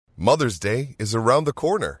Mother's Day is around the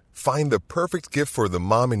corner. Find the perfect gift for the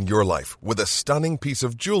mom in your life with a stunning piece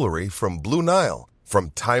of jewelry from Blue Nile.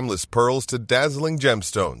 From timeless pearls to dazzling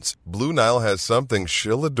gemstones, Blue Nile has something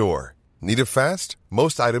she'll adore. Need it fast?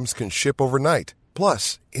 Most items can ship overnight.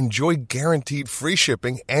 Plus, enjoy guaranteed free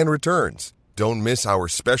shipping and returns. Don't miss our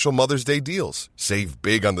special Mother's Day deals. Save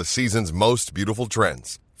big on the season's most beautiful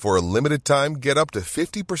trends. For a limited time, get up to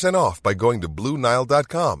 50% off by going to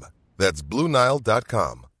BlueNile.com. That's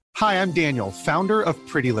BlueNile.com. Hi, I'm Daniel, founder of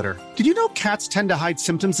Pretty Litter. Did you know cats tend to hide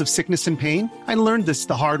symptoms of sickness and pain? I learned this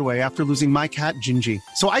the hard way after losing my cat, Gingy.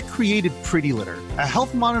 So I created Pretty Litter, a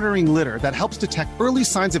health monitoring litter that helps detect early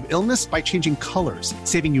signs of illness by changing colors,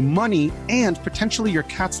 saving you money and potentially your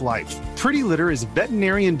cat's life. Pretty Litter is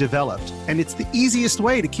veterinarian developed, and it's the easiest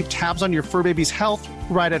way to keep tabs on your fur baby's health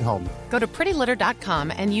right at home. Go to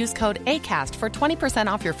prettylitter.com and use code ACAST for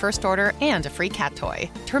 20% off your first order and a free cat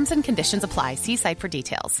toy. Terms and conditions apply. See site for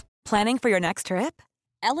details. Planning for your next trip?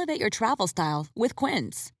 Elevate your travel style with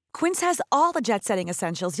Quince. Quince has all the jet-setting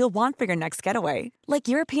essentials you'll want for your next getaway, like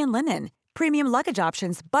European linen, premium luggage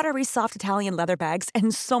options, buttery soft Italian leather bags,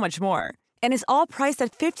 and so much more. And is all priced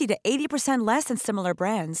at 50 to 80% less than similar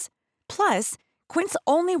brands. Plus, Quince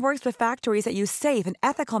only works with factories that use safe and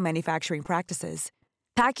ethical manufacturing practices.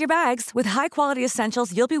 Pack your bags with high-quality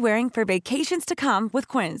essentials you'll be wearing for vacations to come with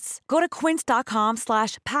Quince. Go to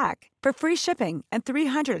quince.com/pack for free shipping and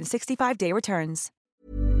 365-day returns.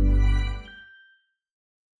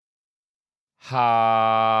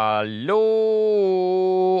 Hallå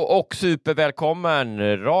och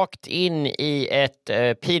supervälkommen rakt in i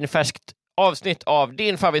ett pinfärskt avsnitt av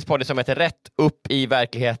din favoritpodd som heter Rätt upp i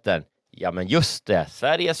verkligheten. Ja, men just det.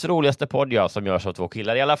 Sveriges roligaste podd, som görs av två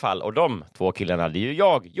killar i alla fall. Och de två killarna, det är ju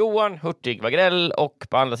jag, Johan Hurtig Wagrell, och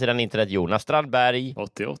på andra sidan internet Jonas Strandberg.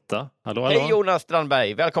 88. Hallå. Hej Jonas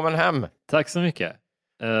Strandberg, välkommen hem. Tack så mycket.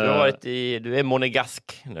 Du är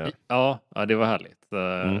monegask nu. Ja, det var härligt.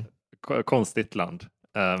 Konstigt land,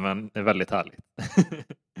 men väldigt härligt.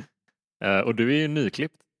 Och du är ju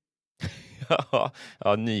nyklippt.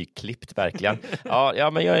 Ja, nyklippt verkligen. Ja,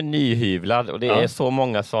 men jag är nyhyvlad och det är så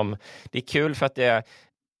många som... Det är kul för att det är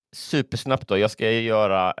supersnabbt då. Jag ska ju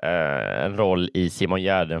göra en roll i Simon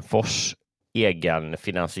Gärdenfors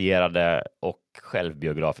egenfinansierade och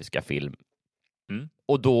självbiografiska film.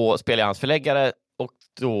 Och då spelar jag hans förläggare och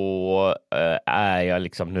då är jag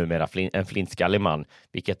liksom numera en flintskallig man,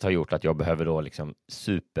 vilket har gjort att jag behöver då liksom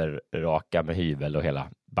superraka med hyvel och hela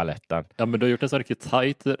balletten. Ja, men du har gjort en så riktigt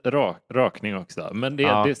tajt rakning också. Men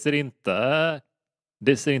det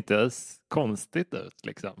ser inte konstigt ut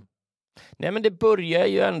liksom. Nej, men det börjar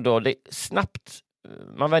ju ändå det snabbt.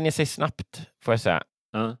 Man vänjer sig snabbt, får jag säga.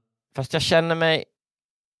 Fast jag känner mig,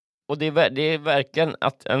 och det är verkligen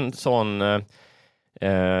att en sån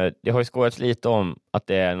det har ju skojats lite om att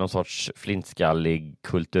det är någon sorts flintskallig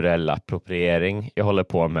kulturell appropriering jag håller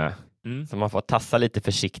på med. Så man får tassa lite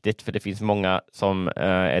försiktigt, för det finns många som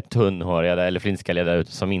är tunnhåriga eller flintskalliga där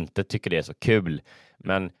ute som inte tycker det är så kul.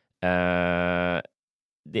 Men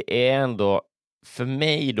det är ändå för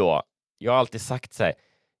mig då, jag har alltid sagt så här,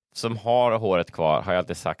 som har håret kvar har jag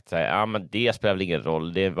alltid sagt så här, men det spelar väl ingen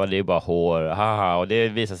roll, det är bara hår, haha. Och det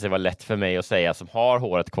visar sig vara lätt för mig att säga som har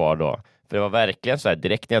håret kvar då. För det var verkligen så här,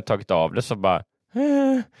 direkt när jag tagit av det så bara,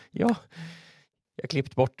 jag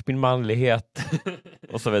klippt bort min manlighet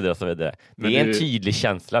och så vidare och så vidare. Det är en tydlig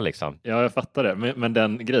känsla liksom. Ja, jag fattar det. Men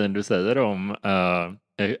den grejen du säger om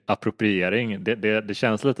appropriering, det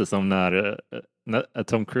känns lite som när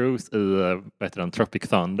Tom Cruise i Tropic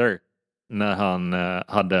Thunder, när han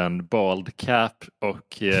hade en bald cap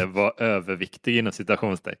och var överviktig inom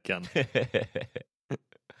citationstecken.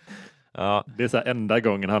 Ja. Det är så här enda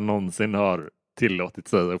gången han någonsin har tillåtit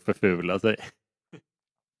sig att förfula sig.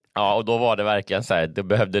 Ja, och då var det verkligen så här, då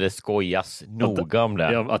behövde det skojas noga om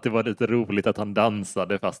det. Ja, att det var lite roligt att han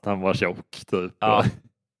dansade fast han var tjock typ. Ja.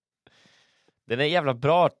 Den är jävla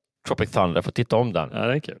bra, Tropic Thunder, får titta om den. Ja,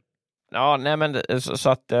 det är kul. Ja, nej men så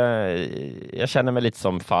att jag känner mig lite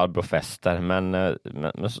som farbror Fester, men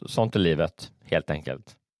sånt är livet, helt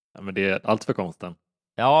enkelt. Ja, men det är allt för konsten.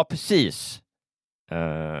 Ja, precis.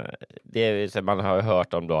 Det är, man har ju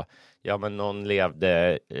hört om då, ja men någon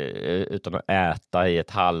levde utan att äta i ett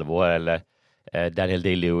halvår, eller Daniel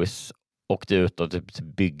Day-Lewis åkte ut och typ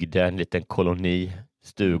byggde en liten koloni,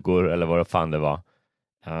 stugor eller vad det fan det var.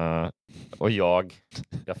 Och jag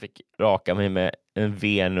fick raka mig med en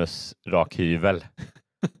Venus-rakhyvel.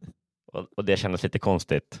 och det kändes lite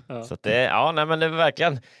konstigt. Ja. Så att det, men det är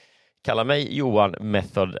verkligen, kalla mig Johan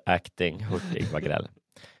Method Acting Hurtig Wagrell.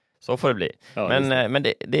 Så får det bli. Ja, men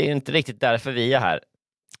det är inte riktigt därför vi är här.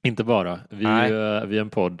 Inte bara. Vi är en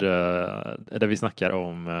podd där vi snackar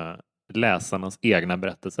om läsarnas egna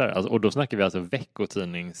berättelser. Alltså, och då snackar vi alltså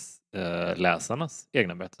veckotidningsläsarnas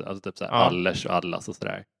egna berättelser. Alltså typ så här Allers och Allas och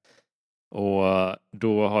sådär. Och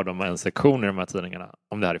då har de en sektion i de här tidningarna,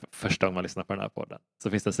 om det här är första gången man lyssnar på den här podden. Så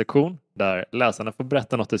finns det en sektion där läsarna får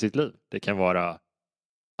berätta något i sitt liv. Det kan vara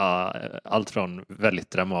allt från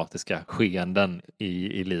väldigt dramatiska skeenden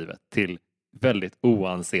i livet till väldigt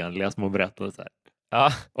oansenliga små berättelser.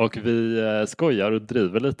 Ja. Och vi skojar och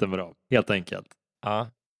driver lite med dem, helt enkelt. Ja.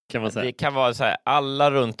 Kan man säga. Det kan vara så här,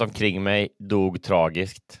 alla runt omkring mig dog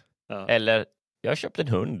tragiskt. Ja. Eller, jag köpte en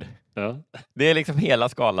hund. Ja. Det är liksom hela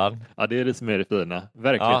skalan. Ja, det är det som är det fina.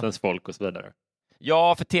 Verklighetens folk och så vidare.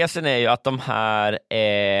 Ja, för tesen är ju att de här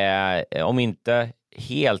är, om inte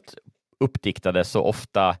helt uppdiktade, så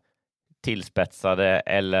ofta tillspetsade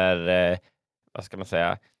eller, vad ska man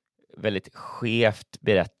säga, väldigt skevt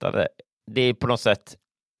berättade. Det är på något sätt,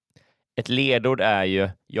 ett ledord är ju,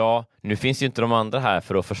 ja, nu finns ju inte de andra här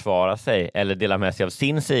för att försvara sig eller dela med sig av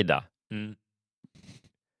sin sida. Mm.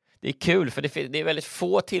 Det är kul, för det är väldigt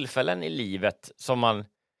få tillfällen i livet som man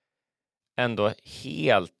ändå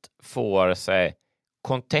helt får sig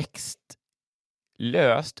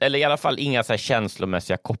kontextlöst, eller i alla fall inga så här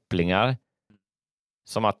känslomässiga kopplingar.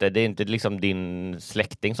 Som att det är inte liksom din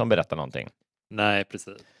släkting som berättar någonting. Nej,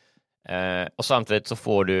 precis. Och samtidigt så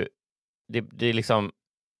får du, det är liksom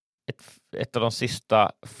ett av de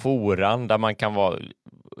sista foran där man kan vara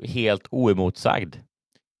helt oemotsagd.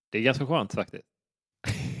 Det är ganska skönt faktiskt.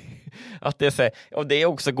 Att det är så, och det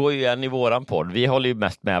också går ju igen i våran podd. Vi håller ju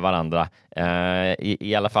mest med varandra,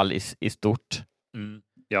 i alla fall i stort. Mm,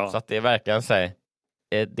 ja. Så att det är verkligen så här,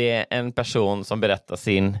 det är en person som berättar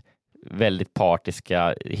sin väldigt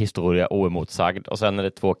partiska historia oemotsagd, och sen är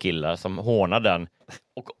det två killar som hånar den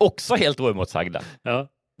och också helt oemotsagda. Ja,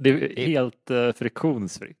 det är helt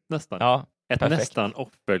friktionsfritt nästan. Ja, ett perfekt. Nästan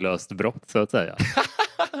offerlöst brott, så att säga.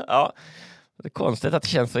 Ja, det är konstigt att det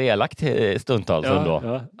känns så elakt stundtals ändå.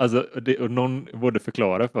 Ja. Alltså, och någon borde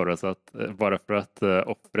förklara för oss att bara för att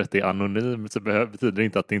offret är anonym så betyder det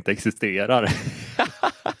inte att det inte existerar.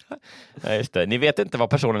 Ja, just det. Ni vet inte vad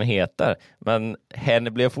personen heter, men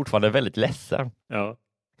hen blev fortfarande väldigt ledsen. Ja.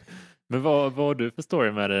 Men vad har du för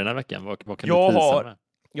story med dig den här veckan? Vad kan du tisa med?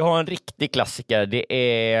 Jag har en riktig klassiker. Det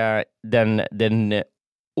är den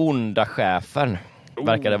onda chefen,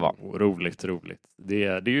 verkar det vara. Roligt. Det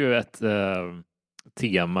är ju ett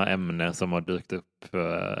ämne som har dykt upp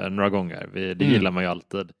några gånger. Det gillar man ju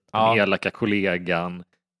alltid. Den elaka kollegan,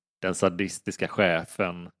 den sadistiska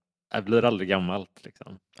chefen. Det blir aldrig gammalt.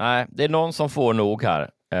 Liksom. Nej, det är någon som får nog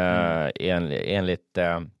här,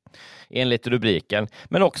 enligt rubriken.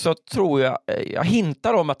 Men också tror jag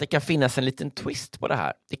hintar om att det kan finnas en liten twist på det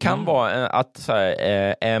här. Det kan vara att så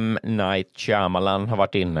här, M. Night Shyamalan har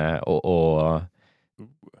varit inne och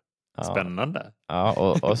spännande.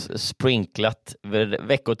 Ja, och sprinklat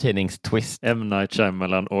veckotidningstwist. M. Night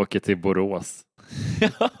Shyamalan åker till Borås.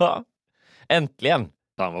 Äntligen.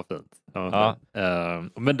 Fan vad fint. Ja.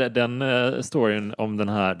 Men den storyn om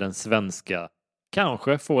den svenska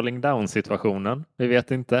kanske falling down situationen. Vi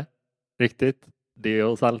vet inte riktigt. Det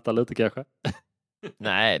är att salta lite kanske.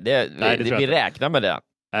 Nej, vi räknar med det.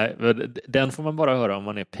 Nej, den får man bara höra om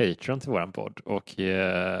man är Patreon till våran podd. Och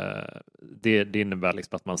det innebär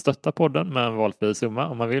liksom att man stöttar podden med en valfri summa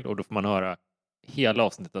om man vill. Och då får man höra hela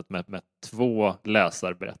avsnittet med 2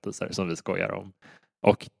 läsarberättelser som vi skojar om.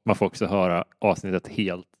 Och man får också höra avsnittet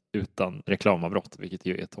helt utan reklamavbrott, vilket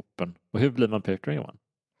ju är toppen. Och hur blir man Patreon, Johan?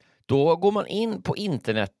 Då går man in på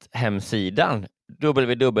internethemsidan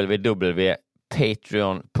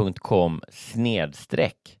www.patreon.com/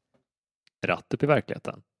 Rätt upp i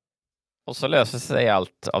verkligheten. Och så löser sig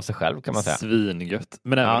allt av sig själv, kan man säga. Svingött.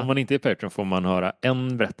 Men även om man inte är Patreon får man höra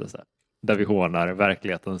en berättelse där vi hånar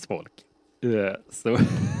verklighetens folk. Så.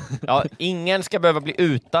 Ja, ingen ska behöva bli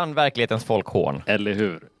utan verklighetens folkhån. Eller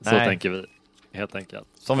hur? Så tänker vi. Helt enkelt.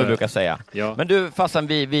 Som vi brukar säga. Ja. Men du, fastän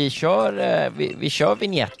vi kör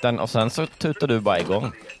vignetten och sen så tutar du bara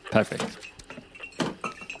igång. Perfekt.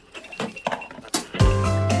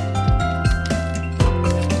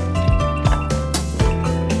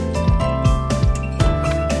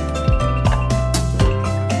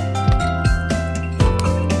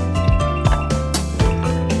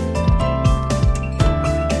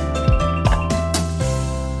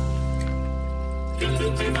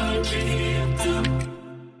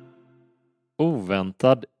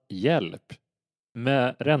 Oväntad hjälp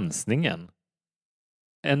med rensningen.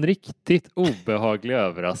 En riktigt obehaglig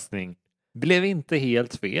överraskning blev inte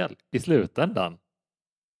helt fel i slutändan.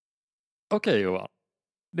 Okej, Johan.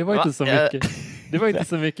 Det var inte så mycket. Det var inte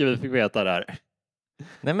så mycket vi fick veta där.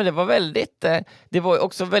 Nej, men det var väldigt, det var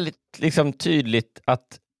också väldigt liksom tydligt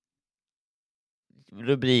att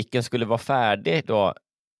rubriken skulle vara färdig då.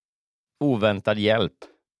 Oväntad hjälp.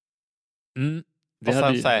 Det och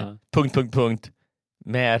sen så här, punkt.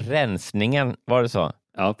 Med rensningen, var det så?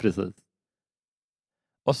 Ja, precis.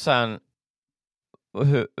 Och sen,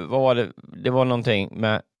 vad var det? Det var någonting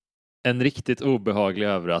med... En riktigt obehaglig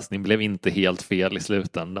överraskning blev inte helt fel i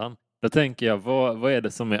slutändan. Då tänker jag, vad är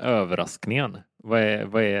det som är överraskningen? Vad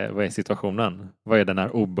är situationen? Vad är den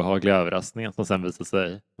här obehagliga överraskningen som sen visar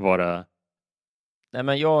sig vara... Nej,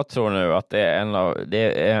 men jag tror nu att det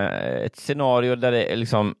är ett scenario där det är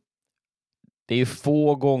liksom... Det är ju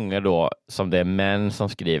få gånger då som det är män som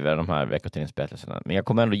skriver de här veckotidningsberättelserna. Men jag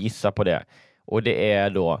kommer ändå gissa på det. Och det är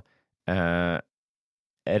då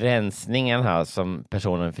rensningen här som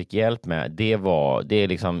personen fick hjälp med. Det är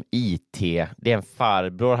liksom IT. Det är en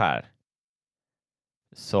farbror här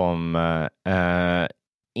som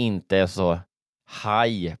inte är så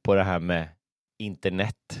haj på det här med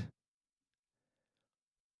internet.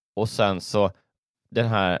 Och sen så den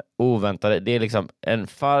här oväntade, det är liksom en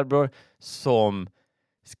farbror som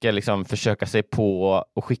ska liksom försöka sig på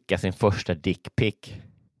och skicka sin första dickpic.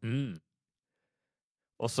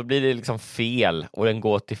 Och så blir det liksom fel och den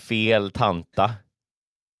går till fel tanta.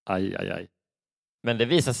 Aj. Men det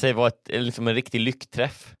visar sig vara liksom en riktig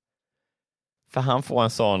lyckträff. För han får en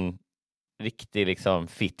sån riktig liksom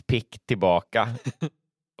fitpic tillbaka.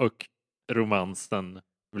 Och romansen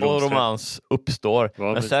blomstrar. Och romans uppstår.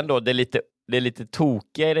 Men sen då, det är lite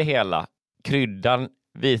tokiga i det hela. Kryddan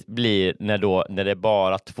blir när det är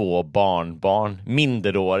bara 2 barnbarn,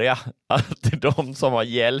 minderåriga. Att det är de som har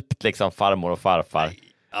hjälpt liksom farmor och farfar. Nej.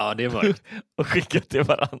 Ja, det är mörkt. Och skickat till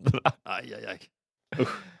varandra. Aj.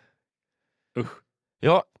 Usch.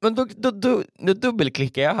 Ja, men då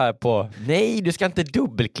dubbelklickar jag här på... Nej, du ska inte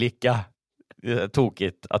dubbelklicka. Det är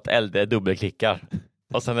tokigt att äldre dubbelklickar.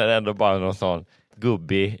 Och sen är det ändå bara någon sån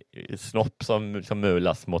gubbig snopp som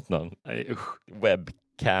mulas mot någon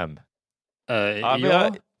webcam.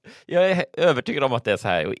 Jag är övertygad om att det är så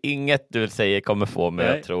här. Och inget du säger kommer få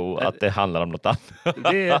mig att tro att det handlar om något annat.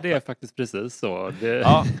 Det är faktiskt precis så.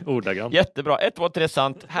 Ordagrant. Jättebra. 1, 2, 3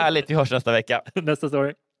 sant. Härligt, vi hörs nästa vecka. Nästa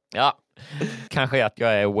story. Ja, kanske att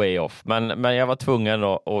jag är way off. Men jag var tvungen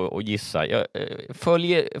att gissa.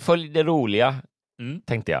 Följ det roliga,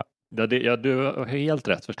 tänkte jag. Ja, du har helt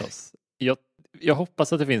rätt förstås. Jag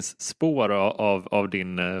hoppas att det finns spår av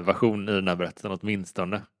din version i den här berättelsen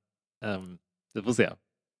åtminstone. Vi får se.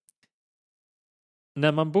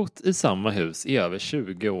 När man bott i samma hus i över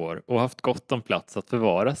 20 år och haft gott om plats att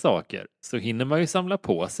förvara saker så hinner man ju samla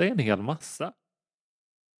på sig en hel massa.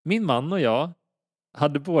 Min man och jag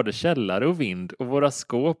hade både källare och vind och våra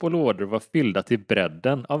skåp och lådor var fyllda till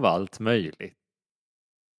bredden av allt möjligt.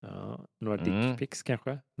 Ja, några dickpics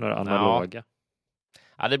kanske? Några analoga?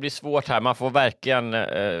 Ja, det blir svårt här. Man får verkligen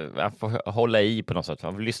man får hålla i på något sätt.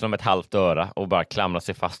 Man får lyssna med ett halvt öra och bara klamra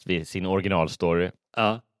sig fast vid sin originalstory.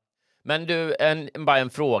 Ja. Men du, bara en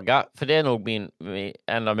fråga. För det är nog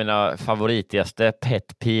en av mina favoritigaste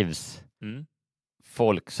pet peeves.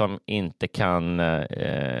 Folk som inte kan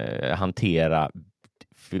hantera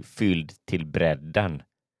fylld till bredden.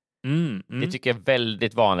 Det tycker jag är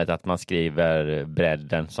väldigt vanligt att man skriver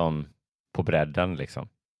bredden som på bredden liksom.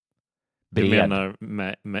 Du menar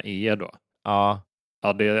med E då? Ja.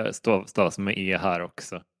 Ja, det stavas med E här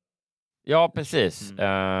också. Ja, precis.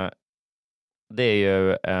 Det är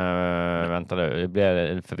ju... vänta nu, jag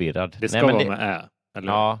blir förvirrad. Det ska vara med Ä.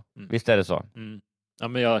 Eller? Ja, visst är det så. Ja,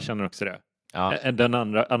 men jag känner också det. Ja. Den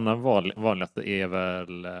annan vanligaste är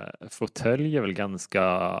väl... fåtölj är väl ganska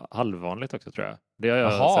halvvanligt också, tror jag.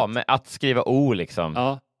 Jaha, med att skriva O liksom.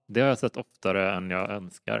 Ja, det har jag sett oftare än jag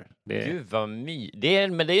önskar. Gud vad det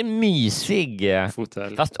är en mysig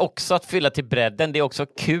fåtölj. Fast också att fylla till bredden, det är också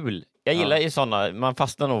kul. Jag gillar ju sådana, man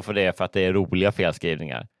fastnar nog för det för att det är roliga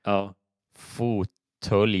felskrivningar. Ja.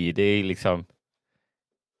 Fåtölj, det är liksom...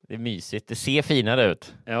 Det är mysigt, det ser finare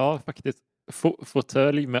ut. Ja, faktiskt.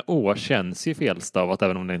 Fåtölj med Å känns ju felstavat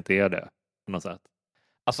även om det inte är det. På något sätt.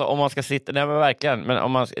 Alltså om man ska sitta... Nej men verkligen. Men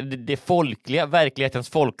om man, det folkliga, verklighetens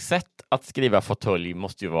folksätt att skriva fåtölj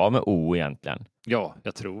måste ju vara med O egentligen. Ja,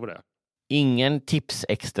 jag tror det. Ingen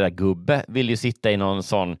tipsextra gubbe vill ju sitta i någon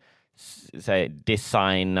sån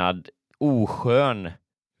designad oskön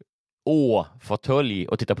fåtölj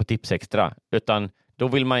och titta på tipsextra. Utan då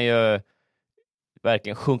vill man ju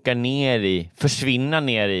verkligen försvinna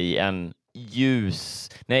ner i en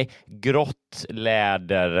grått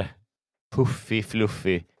läder, puffig,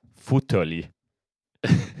 fluffig fåtölj.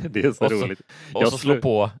 Det är så roligt. Och så slå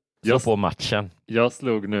på slå på matchen. Jag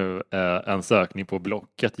slog nu en sökning på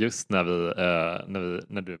Blocket just när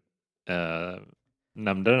du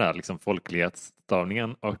nämnde den här liksom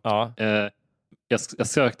folklighetsstavningen. Och jag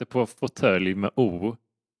sökte på fåtölj med O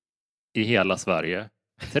i hela Sverige.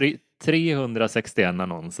 361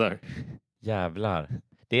 annonser. Jävlar.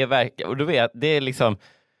 Det är verkligen, och du vet, det är liksom,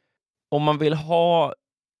 om man vill ha,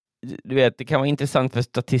 du vet, det kan vara intressant för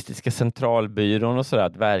Statistiska centralbyrån och sådär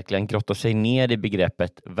att verkligen grotta sig ner i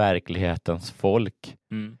begreppet verklighetens folk.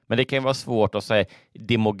 Men det kan ju vara svårt att säga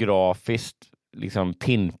demografiskt liksom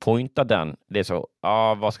pinpointa den. Det är så,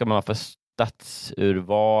 vad ska man ha för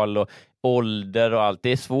stadsurval och ålder och allt. Det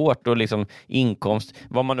är svårt och liksom inkomst,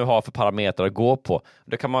 vad man nu har för parametrar att gå på.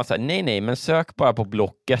 Då kan man säga, nej, men sök bara på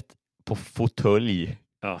Blocket på fåtölj.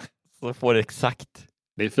 Ja. Så får det exakt.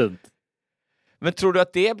 Det är fint. Men tror du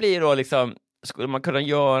att det blir då liksom, skulle man kunna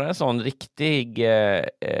göra en sån riktig,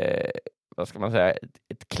 vad ska man säga,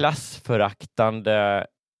 ett klassföraktande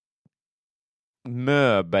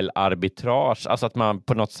möbelarbitrage, alltså att man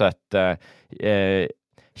på något sätt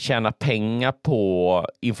tjäna pengar på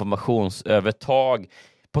informationsövertag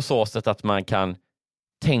på så sätt att man kan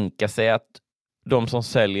tänka sig att de som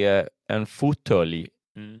säljer en fåtölj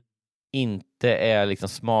inte är liksom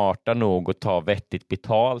smarta nog att ta vettigt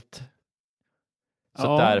betalt.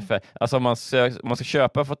 Så därför, alltså om man ska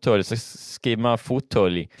köpa en fåtölj så skriver man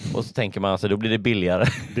fåtölj och så tänker man alltså då blir det billigare.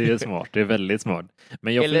 Det är smart, det är väldigt smart.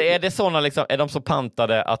 Men eller är det sådana liksom, är de så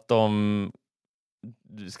pantade att de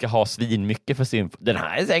ska ha svin mycket för sin, den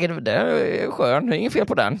här är säkert, den är skön, det är inget fel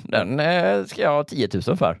på den ska jag ha 10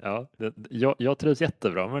 000 för. Ja, jag trivs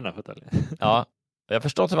jättebra med den här fåtöljen. Ja, jag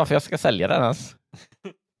förstår inte varför jag ska sälja den ens.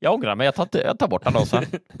 Jag ångrar mig, jag tar bort annonsen.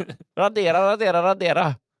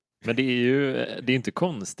 Radera. Men det är inte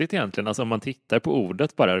konstigt egentligen, alltså om man tittar på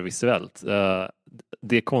ordet bara visuellt.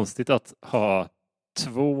 Det är konstigt att ha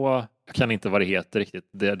två, jag kan inte vad det heter riktigt,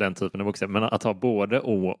 det är den typen av bokstäver, men att ha både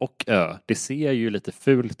Å och Ö, det ser ju lite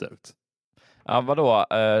fult ut. Ja, vadå?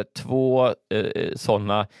 Två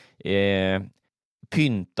sådana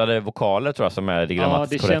pyntade vokaler tror jag som är det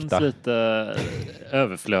grammatiskt korrekta. Ja, det känns lite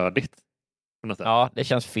överflödigt. Ja, det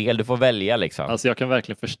känns fel. Du får välja liksom. Alltså jag kan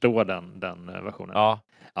verkligen förstå den versionen. Ja.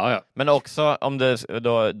 Men också om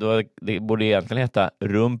det borde egentligen heta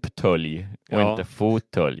rumptölj och inte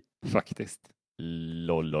fåtölj. Faktiskt.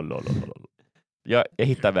 Lololololol. Jag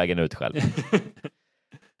hittar vägen ut själv.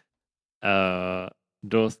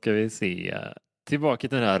 Då ska vi se. Tillbaka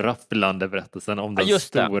till den här rafflande berättelsen om den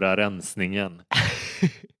stora rensningen.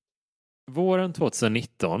 Våren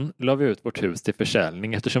 2019 la vi ut vårt hus till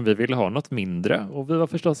försäljning eftersom vi ville ha något mindre och vi var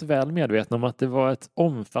förstås väl medvetna om att det var ett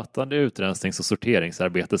omfattande utrensnings- och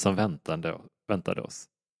sorteringsarbete som väntade oss.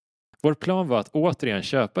 Vår plan var att återigen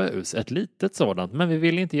köpa hus, ett litet sådant, men vi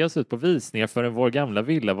ville inte ge oss ut på visningar förrän vår gamla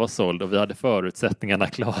villa var såld och vi hade förutsättningarna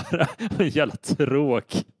klara. Jävla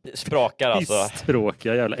sprakar alltså.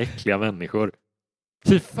 Tråkiga, jävla äckliga människor.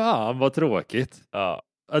 Fy fan vad tråkigt. Ja.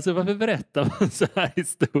 Alltså varför berättar man så här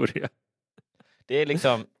historia? Det är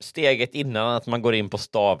liksom steget innan att man går in på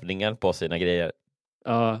stavningen på sina grejer.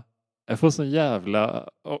 Ja, jag får sån jävla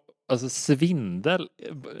svindel.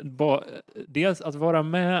 Dels att vara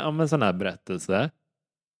med om en sån här berättelse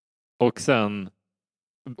och sen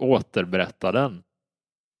återberätta den.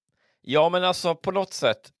 Ja, men alltså på något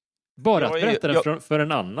sätt. Bara att berätta den för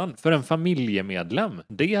en annan, för en familjemedlem.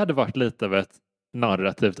 Det hade varit lite av ett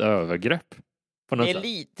narrativt övergrepp. Det är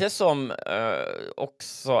lite som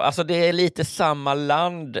också, alltså det är lite samma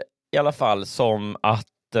land i alla fall som att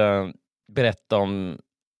berätta om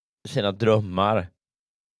sina drömmar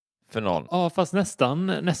för någon. Ja, fast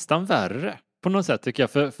nästan värre på något sätt tycker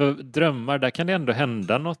jag. För drömmar, där kan det ändå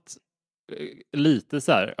hända något lite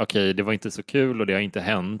så här, okej, det var inte så kul och det har inte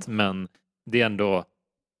hänt, men det är ändå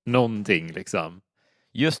någonting liksom.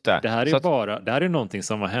 Just det. Det här är någonting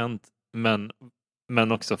som har hänt,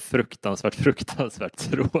 men också fruktansvärt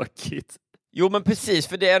tråkigt. Jo, men precis,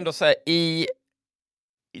 för det är ändå så här, i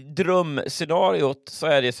drömscenariot så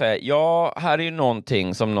är det så här, ja, här är ju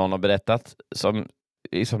någonting som någon har berättat som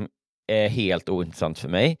liksom är helt ointressant för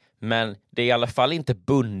mig, men det är i alla fall inte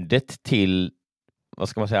bundet till, vad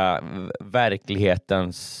ska man säga,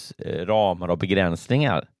 verklighetens ramar och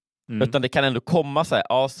begränsningar. Utan det kan ändå komma så här,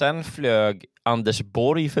 ja, sen flög Anders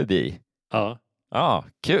Borg förbi. Ja. Ja,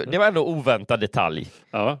 kul. Det var ändå oväntad detalj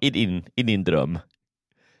i din dröm.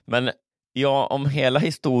 Men ja, om hela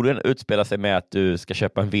historien utspelar sig med att du ska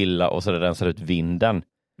köpa en villa och så rensar ut vinden,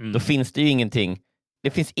 då finns det ju ingenting.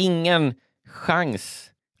 Det finns ingen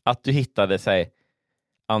chans att du hittade sig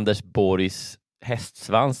Anders Borgs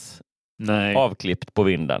hästsvans avklippt på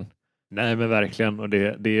vinden. Nej, men verkligen. Och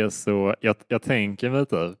det är så, jag tänker mig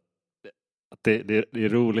typ att det är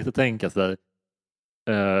roligt att tänka sig,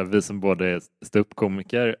 vi som både är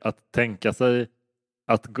ståuppkomiker, att tänka sig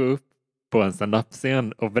att gå upp på en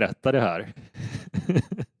stand-up-scen och berätta det här.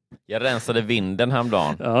 Jag rensade vinden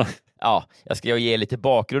häromdagen. Ja. Ja, jag ska ge lite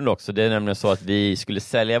bakgrund också. Det är nämligen så att vi skulle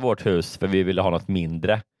sälja vårt hus för vi ville ha något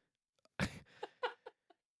mindre.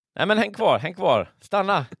 Nej, men häng kvar.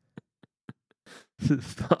 Stanna.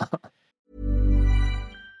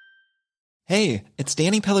 Hey, it's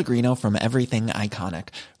Danny Pellegrino from Everything Iconic.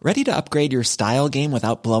 Ready to upgrade your style game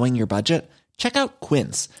without blowing your budget? Check out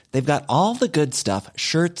Quince. They've got all the good stuff,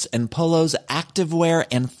 shirts and polos, activewear,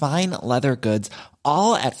 and fine leather goods,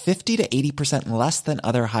 all at 50 to 80% less than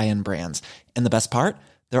other high-end brands. And the best part?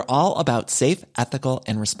 They're all about safe, ethical,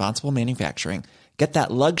 and responsible manufacturing. Get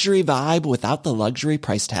that luxury vibe without the luxury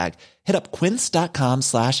price tag. Hit up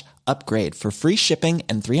quince.com/upgrade for free shipping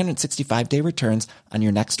and 365-day returns on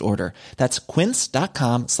your next order. That's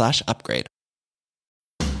quince.com/upgrade.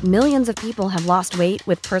 Millions of people have lost weight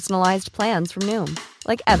with personalized plans from Noom.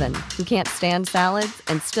 Like Evan, who can't stand salads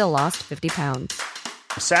and still lost 50 pounds.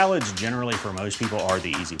 Salads generally for most people are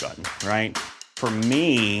the easy button, right? For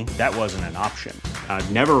me, that wasn't an option. I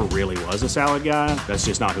never really was a salad guy. That's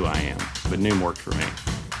just not who I am. But Noom worked for me.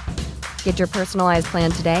 Get your personalized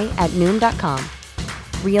plan today at Noom.com.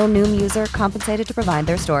 Real Noom user compensated to provide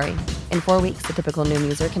their story. In 4 weeks, the typical Noom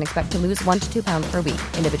user can expect to lose 1 to 2 pounds per week.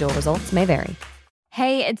 Individual results may vary.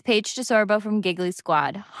 Hey, it's Paige DeSorbo from Giggly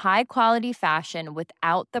Squad. High quality fashion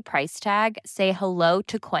without the price tag. Say hello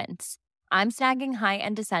to Quince. I'm snagging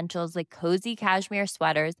high-end essentials like cozy cashmere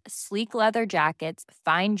sweaters, sleek leather jackets,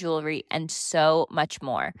 fine jewelry, and so much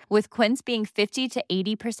more. With Quince being 50 to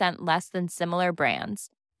 80% less than similar brands.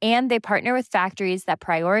 And they partner with factories that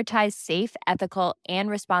prioritize safe, ethical, and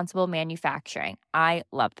responsible manufacturing. I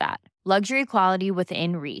love that. Luxury quality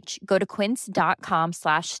within reach. Go to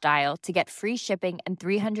quince.com/style to get free shipping and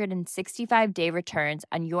 365-day returns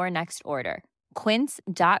on your next order.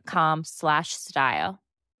 Quince.com/style.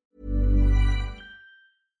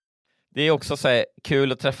 Det är också så här,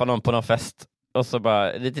 kul att träffa någon på någon fest. Och så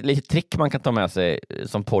bara, lite trick man kan ta med sig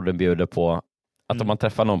som podden bjuder på. Att om man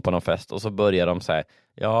träffar någon på någon fest och så börjar de säga,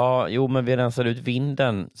 men vi rensar ut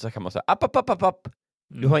vinden. Så kan man säga, app.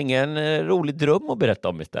 Du har ingen rolig dröm att berätta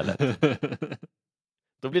om istället.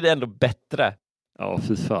 Då blir det ändå bättre. Ja,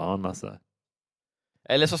 fy fan alltså.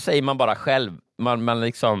 Eller så säger man bara själv. Man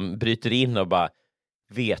liksom bryter in och bara,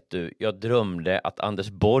 vet du, jag drömde att Anders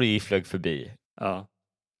Borg flög förbi. Ja.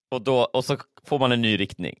 Och så får man en ny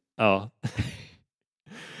riktning. Ja.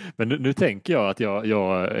 Men nu tänker jag att jag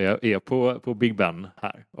är på Big Ben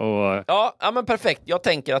här. Och... Ja, men perfekt. Jag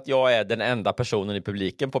tänker att jag är den enda personen i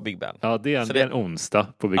publiken på Big Ben. Ja, det är en onsdag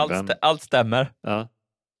på Big Ben. Allt stämmer. Ja.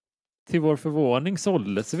 Till vår förvåning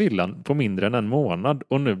såldes villan på mindre än en månad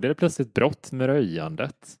och nu blir det plötsligt brott med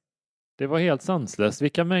röjandet. Det var helt sanslöst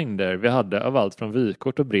vilka mängder vi hade av allt från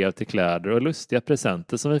vykort och brev till kläder och lustiga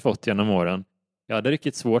presenter som vi fått genom åren. Jag hade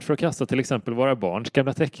riktigt svårt för att kasta till exempel våra barns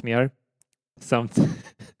gamla teckningar. Samt...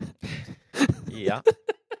 Ja.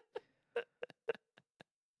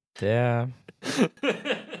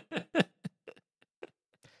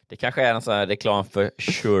 Det kanske är en sån här reklam för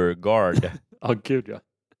SureGuard. Ja, gud ja.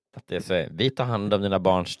 Att det är så, vi tar hand om dina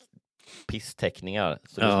barns pissteckningar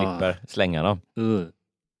så du slipper slänga dem.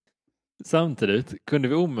 Samtidigt kunde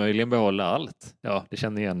vi omöjligen behålla allt. Ja, det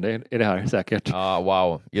känner igen det i det här säkert. Ja,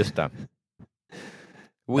 wow, just det.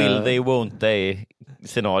 Will they, won't they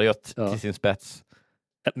scenariot till sin spets.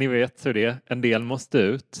 Ni vet hur det är. En del måste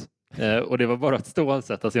ut. Och det var bara att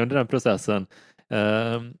stålsätta sig under den processen.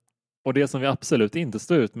 Och det som vi absolut inte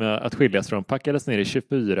stod ut med att skiljas från packades ner i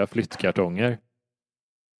 24 flyttkartonger.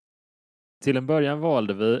 Till en början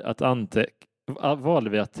valde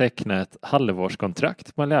vi att teckna ett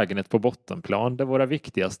halvårskontrakt på en lägenhet på bottenplan där våra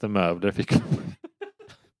viktigaste möbler fick...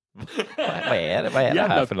 Vad är det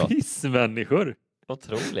här för något? Jävla pissmänniskor.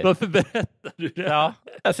 Otroligt. Varför berättar du det? Ja,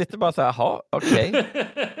 jag sitter bara så här, jaha, okej.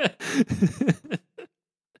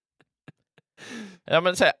 Ja,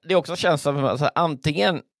 men så här, det också känns som så här,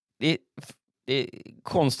 antingen det är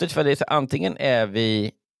konstigt för det är så här, antingen är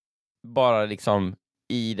vi bara liksom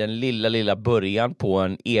i den lilla början på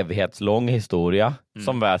en evighetslång historia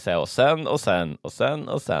som bara säger och sen.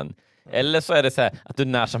 Eller så är det så här att du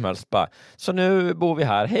när som helst bara, så nu bor vi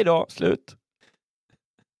här, hej då, slut.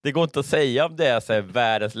 Det går inte att säga om det är så här,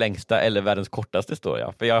 världens längsta eller världens kortaste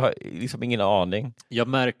historia. För jag har liksom ingen aning. Jag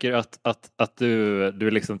märker att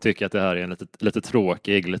du liksom tycker att det här är en lite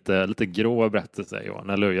tråkig, lite grå berättelse, Johan.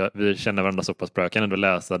 Eller vi känner varandra så pass bra. Jag kan ändå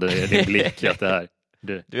läsa det i din blick att det här...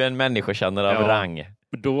 Du är en människokännare av rang.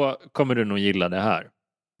 Då kommer du nog gilla det här.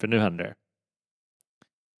 För nu händer det.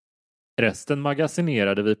 Resten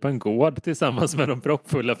magasinerade vi på en gård tillsammans med de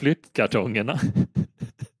proppfulla flyttkartongerna.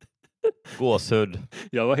 Gåshud.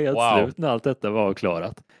 Jag var helt slut när allt detta var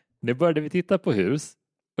avklarat. Nu började vi titta på hus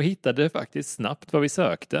och hittade faktiskt snabbt vad vi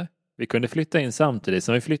sökte. Vi kunde flytta in samtidigt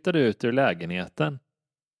som vi flyttade ut ur lägenheten.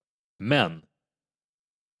 Men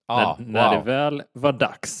när det väl var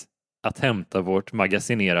dags att hämta vårt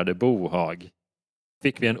magasinerade bohag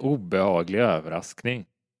fick vi en obehaglig överraskning.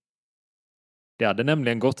 Det hade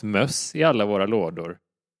nämligen gått möss i alla våra lådor.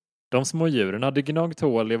 De små djuren hade gnagt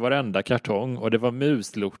hål i varenda kartong och det var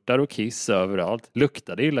muslortar och kiss överallt.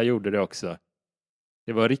 Luktade illa gjorde det också.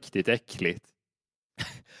 Det var riktigt äckligt.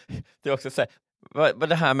 Det är också så här, vad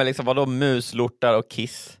det här med liksom, vadå muslortar och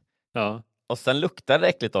kiss? Ja. Och sen luktar det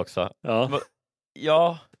äckligt också. Ja.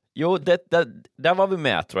 Ja, jo, där var vi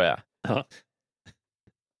med tror jag. Ja.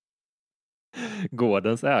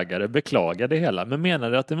 Gårdens ägare beklagade hela men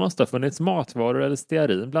menade att det måste ha funnits matvaror eller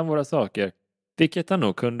stearin bland våra saker, vilket han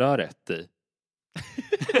nog kunde ha rätt i.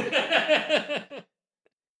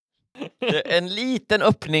 En liten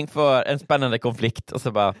öppning för en spännande konflikt och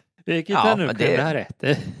så bara vilket han nog kunde ha rätt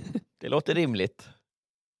i. Det låter rimligt.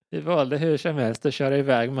 Vi valde hur som helst att köra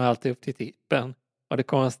iväg med allt upp till tippen. Och det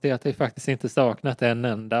konstiga är att vi faktiskt inte saknat en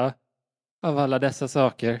enda av alla dessa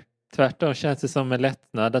saker. Tvärtom känns det som en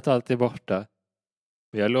lättnad att allt är borta.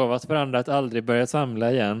 Vi har lovat varandra att aldrig börja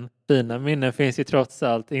samla igen. Fina minnen finns ju trots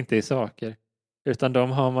allt inte i saker. Utan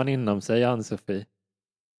de har man inom sig, Ann-Sofie.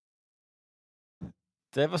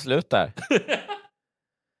 Det var slut där.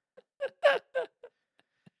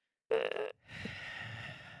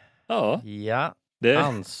 Ja. Ja. Det...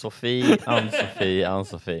 Ann-Sofie.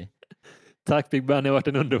 Tack Big Ben, ni har varit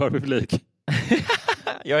en underbar publik.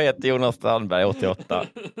 Jag heter Jonas Strandberg, 88.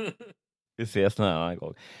 Vi ses en annan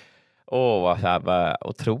gång. Vad här var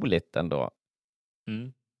otroligt ändå.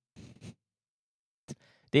 Mm.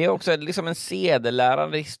 Det är också liksom en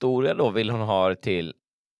sedelärande historia då vill hon ha det till.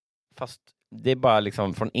 Fast det är bara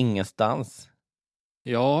liksom från ingenstans.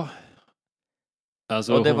 Ja.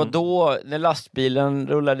 Alltså och det var då när lastbilen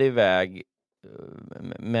rullade iväg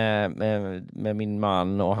med min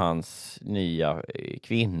man och hans nya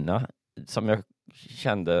kvinna som jag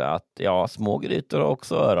kände att små grytor och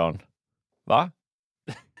också öron. Va?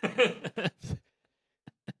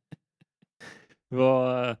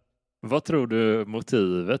 Vad tror du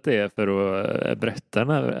motivet är för att berätta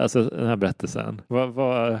den här berättelsen?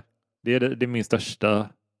 Det är min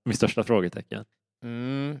största frågetecken.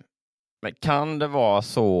 Men kan det vara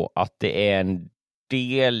så att det är en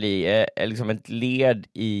del i, liksom ett led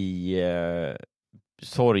i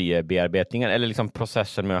sorgebearbetningen eller liksom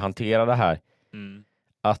processen med att hantera det här?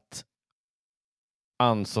 Att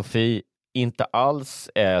Ann-Sofie inte alls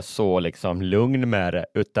är så liksom lugn med det,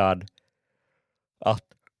 utan att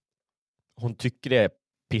hon tycker det är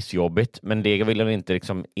pissjobbigt, men det vill hon inte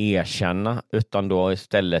liksom erkänna, utan då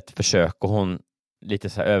istället försöker hon lite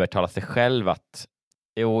så här övertala sig själv att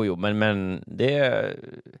men det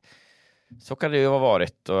så kan det ju ha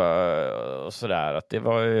varit och sådär, att det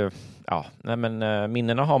var ju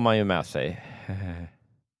minnena har man ju med sig.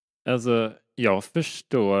 Alltså jag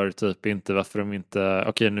förstår typ inte varför de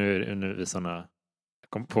inte, nu är vi såna, jag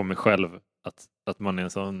kom på mig själv att man är en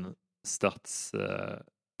sån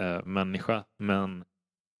stadsmänniska, men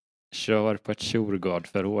kör på ett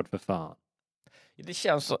Tjurgårdförråd för fan. Det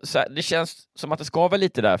känns som att det ska vara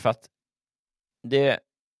lite där, för att det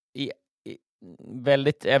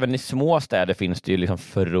väldigt, även i små städer finns det ju liksom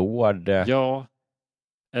förråd. Ja,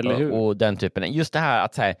 eller hur? Och den typen. Just det här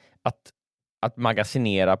att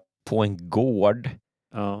magasinera på en gård.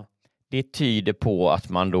 Ja. Det tyder på att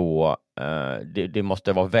man då det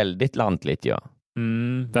måste vara väldigt lantligt, ja.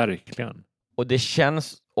 Verkligen. Och det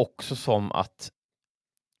känns också som att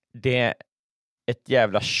det är ett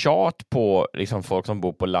jävla tjat på liksom folk som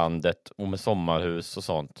bor på landet och med sommarhus och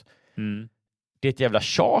sånt. Det är ett jävla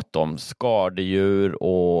tjat om skadedjur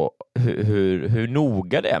och hur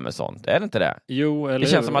noga det är med sånt. Är det inte det? Jo, eller det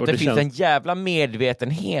känns som att det finns en jävla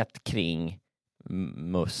medvetenhet kring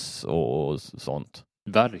möss och sånt.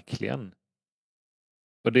 Verkligen.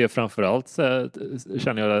 Och det är framförallt så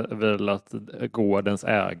känner jag väl att gårdens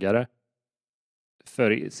ägare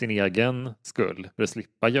för sin egen skull, för att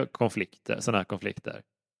slippa sådana här konflikter,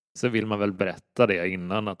 så vill man väl berätta det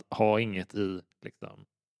innan, att ha inget i liksom.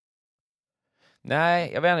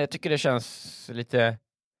 Nej, jag vet inte, jag tycker det känns lite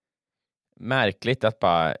märkligt att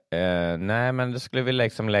bara nej, men det skulle vi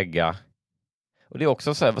liksom lägga. Och det är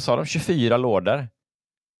också så här, vad sa de, 24 lådor?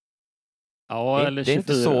 Ja, eller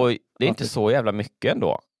 24. Det är inte så jävla mycket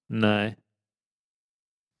ändå. Nej.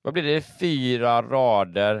 Vad blir det? 4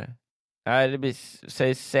 rader. Nej, det blir,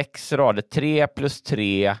 säg 6 rader. 3 plus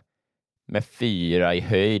 3 med 4 i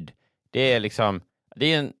höjd. Det är liksom, det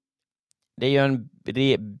är en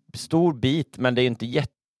stor bit, men det är inte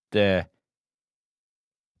jättemycket.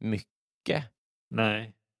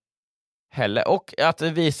 Nej. Heller. Och att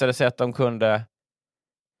det visade sig att de kunde,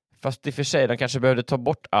 fast i och för sig de kanske behövde ta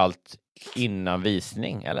bort allt innan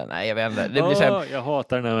visning, eller nej, jag vet inte. Det blir så här, jag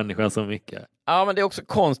hatar den här människan så mycket. ja, men det är också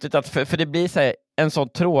konstigt att för det blir så här, en sån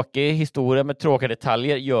tråkig historia med tråkiga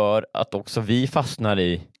detaljer gör att också vi fastnar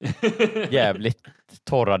i jävligt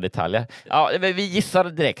torra detaljer. Ja, vi gissar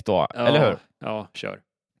direkt då, eller hur? Ja, kör.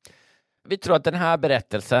 Vi tror att den här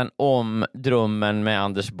berättelsen om drömmen med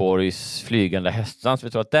Anders Borgs flygande hästsvans,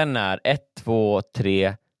 vi tror att den är 1, 2,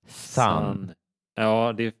 3 sann.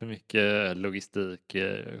 Ja, det är för mycket logistik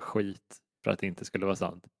skit för att det inte skulle vara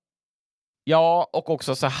sant. Ja, och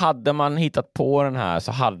också så hade man hittat på den här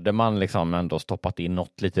så hade man liksom ändå stoppat in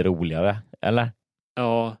något lite roligare, eller?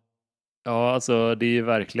 Ja, alltså det är ju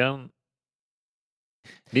verkligen...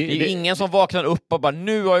 Det är ju ingen som vaknar upp och bara,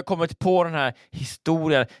 nu har jag kommit på den här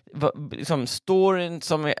historien, liksom storyn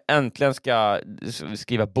som jag äntligen ska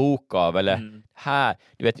skriva bok av, eller här,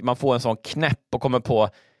 du vet, man får en sån knäpp och kommer på,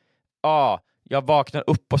 jag vaknar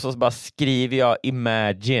upp och så bara skriver jag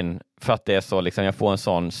Imagine, för att det är så liksom, jag får en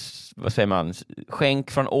sån, vad säger man,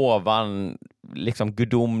 skänk från ovan, liksom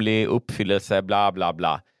gudomlig uppfyllelse, bla bla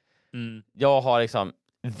bla. Jag har liksom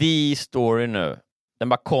the story nu, den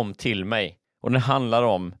bara kom till mig. Och den handlar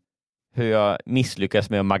om hur jag misslyckas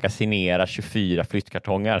med att magasinera 24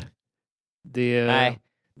 flyttkartonger. Nej,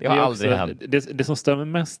 det har aldrig hänt. Det som stämmer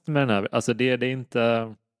mest med den här, alltså det är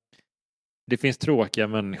inte... Det finns tråkiga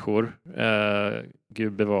människor.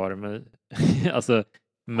 Gud bevare mig. Alltså,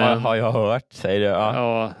 men, har jag hört, säger du.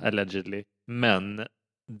 Ja, allegedly. Men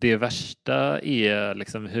det värsta är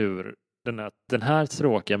liksom hur den här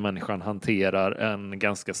tråkiga människan hanterar en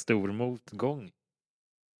ganska stor motgång.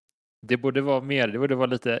 Det borde vara mer, det borde vara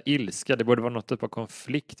lite ilska, det borde vara något typ av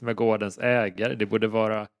konflikt med gårdens ägare, det borde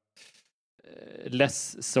vara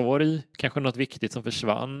sorg, kanske något viktigt som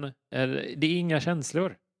försvann. Det är inga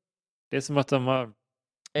känslor. Det är som att de har...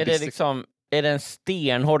 Är det en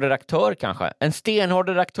stenhård redaktör kanske? En stenhård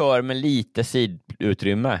redaktör med lite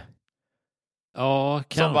sidutrymme? Ja,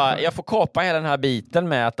 kanske. Som bara, jag får kapa hela den här biten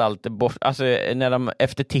med att allt är bort, alltså när de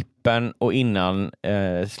efter tippen och innan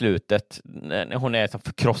slutet, när hon är så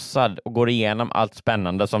förkrossad och går igenom allt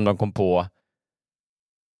spännande som de kom på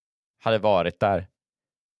hade varit där.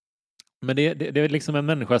 Men det är liksom en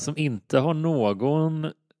människa som inte har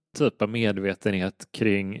någon typ av medvetenhet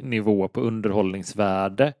kring nivå på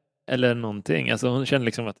underhållningsvärde eller någonting. Alltså hon känner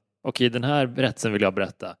liksom att okej, den här berättelsen vill jag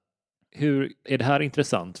berätta. Hur är det här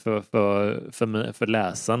intressant för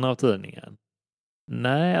läsarna av tidningen?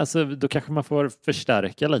 Nej, alltså då kanske man får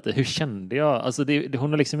förstärka lite. Hur kände jag? Alltså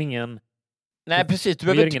hon har liksom ingen... Nej, precis. Du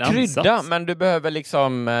behöver inte krydda, ansats. Men du behöver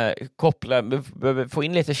liksom du behöver få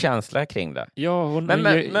in lite känsla kring det. Ja,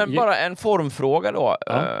 men bara en formfråga då.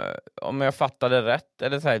 Ja. Om jag fattade rätt.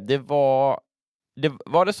 Eller så här,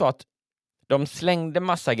 var det så att de slängde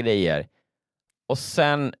massa grejer och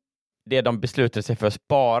sen det de beslutade sig för att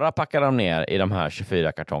spara packade de ner i de här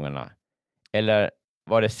 24 kartongerna? Eller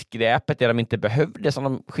var det skräpet det de inte behövde som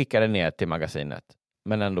de skickade ner till magasinet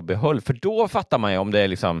men ändå behöll? För då fattar man ju om det är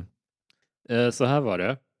liksom... Så här var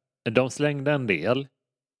det. De slängde en del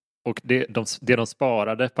och det de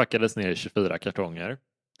sparade packades ner i 24 kartonger.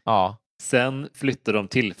 Ja. Sen flyttade de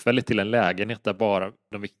tillfälligt till en lägenhet där bara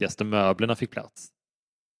de viktigaste möblerna fick plats.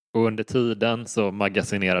 Och under tiden så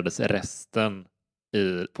magasinerades resten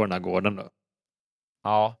på den här gården då.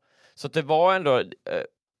 Ja, så det var ändå,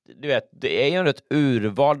 du vet, det är ju ändå ett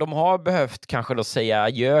urval. De har behövt kanske då säga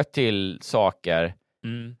adjö till saker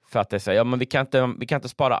för att det säger, ja men vi kan inte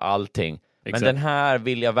spara allting. Exakt. Men den här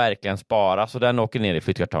vill jag verkligen spara, så den åker ner i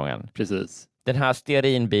flyttkartongen. Precis. Den här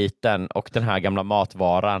stearinbiten och den här gamla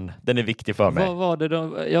matvaran, den är viktig för mig. Vad var det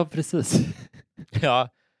då? Ja, precis. Ja.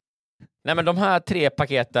 Nej, men de här 3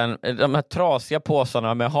 paketen, de här trasiga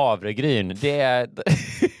påsarna med havregryn, det är...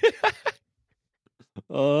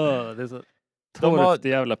 det är så torrt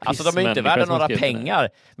jävla piss. Alltså de är inte värda några pengar,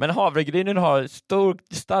 men havregrynen har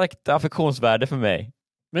starkt affektionsvärde för mig.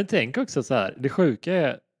 Men tänk också så här, det sjuka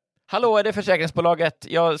är... Hallå, är det försäkringsbolaget?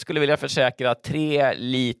 Jag skulle vilja försäkra 3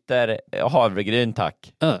 liter havregryn,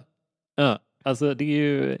 tack. Alltså det är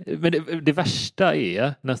ju... Men det värsta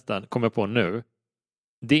är nästan, kommer jag på nu,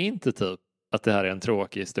 det är inte typ att det här är en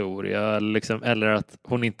tråkig historia liksom, eller att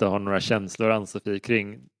hon inte har några känslor, Ann-Sofie,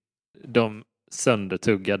 kring de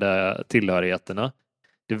söndertuggade tillhörigheterna.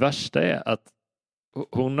 Det värsta är att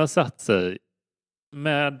hon har satt sig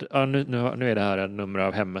med, nu är det här en nummer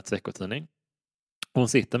av Hemmets veckotidning. Hon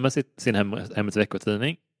sitter med sin Hemmets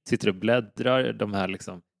veckotidning, sitter och bläddrar de här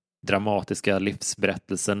liksom dramatiska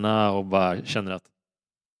livsberättelserna och bara känner att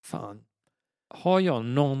fan, har jag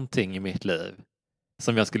någonting i mitt liv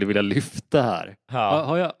som jag skulle vilja lyfta här? Ja.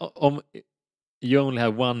 Har jag, om you only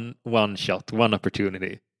have one shot, one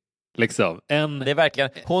opportunity. Liksom. Det är verkligen,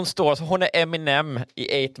 hon är Eminem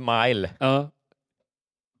i 8 Mile. Ja.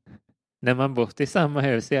 När man bott i samma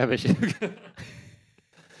hus i över 20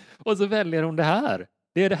 och så väljer hon det här.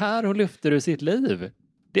 Det är det här hon lyfter ur sitt liv.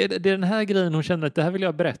 Det är den här grejen hon känner att det här vill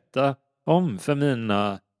jag berätta om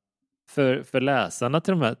för läsarna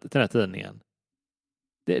till den här tidningen.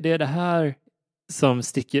 Det är det här som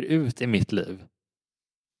sticker ut i mitt liv.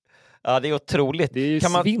 Ja, det är otroligt. Det är ju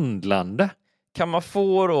svindlande. Kan man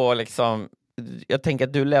få då liksom, jag tänker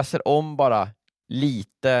att du läser om bara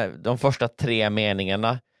lite de första 3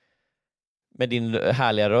 meningarna med din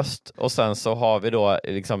härliga röst, och sen så har vi då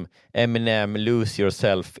liksom Eminem Lose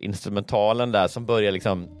Yourself instrumentalen där som börjar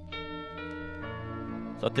liksom,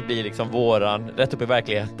 så att det blir liksom våran rätt upp i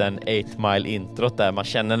verkligheten 8 Mile introt där man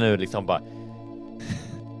känner nu liksom bara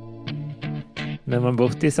när man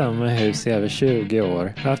bott i samma hus i över 20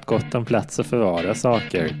 år, haft gott om plats att förvara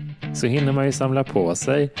saker, så hinner man ju samla på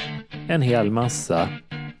sig en hel massa.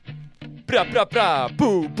 Bra, bra, bra,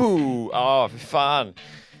 boo, boo. Ja, för fan.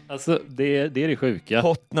 Alltså, det är det sjuka.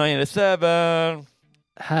 Hot 97.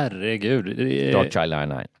 Herregud. Dark Child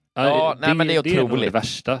 99. Ja, nej, men det är otroligt. Det är nog det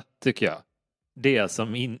värsta, tycker jag. Det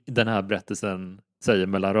som den här berättelsen säger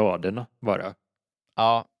mellan raderna, bara.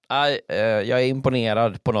 Ja, jag är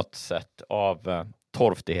imponerad på något sätt av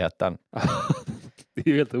torftigheten. Det är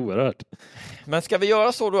ju helt oerhört. Men ska vi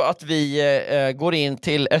göra så då att vi går in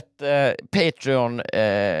till ett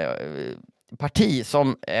Patreon-parti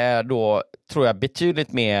som är då, tror jag,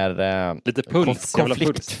 betydligt mer lite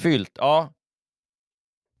konfliktfyllt. Ja,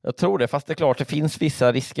 jag tror det, fast det är klart det finns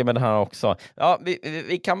vissa risker med det här också. Ja,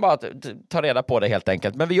 vi kan bara ta reda på det helt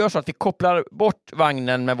enkelt. Men vi gör så att vi kopplar bort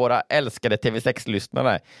vagnen med våra älskade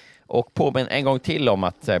TV6-lyssnare och påminn en gång till om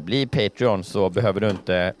att bli Patreon, så behöver du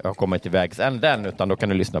inte ha kommit till vägs änden, utan då kan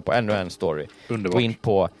du lyssna på ännu en story. Underbart. Gå in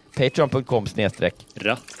på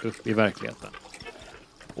patreon.com/ratt upp i verkligheten.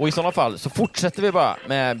 Och i sådana fall så fortsätter vi bara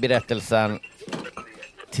med berättelsen.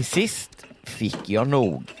 Till sist fick jag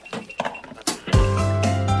nog.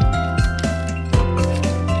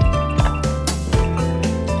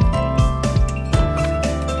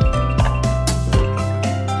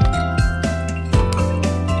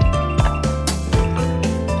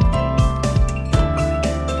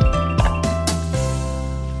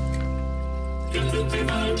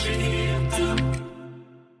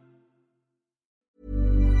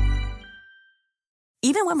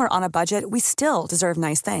 Even when we're on a budget, we still deserve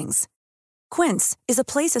nice things. Quince is a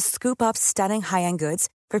place to scoop up stunning high-end goods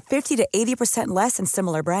for 50 to 80% less than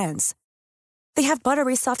similar brands. They have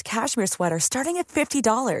buttery soft cashmere sweaters starting at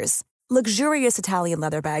 $50, luxurious Italian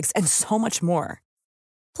leather bags, and so much more.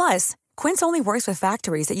 Plus, Quince only works with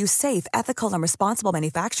factories that use safe, ethical, and responsible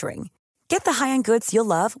manufacturing. Get the high-end goods you'll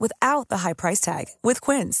love without the high price tag with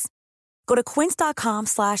Quince. Go to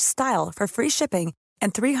quince.com/style for free shipping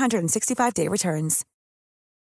and 365-day returns.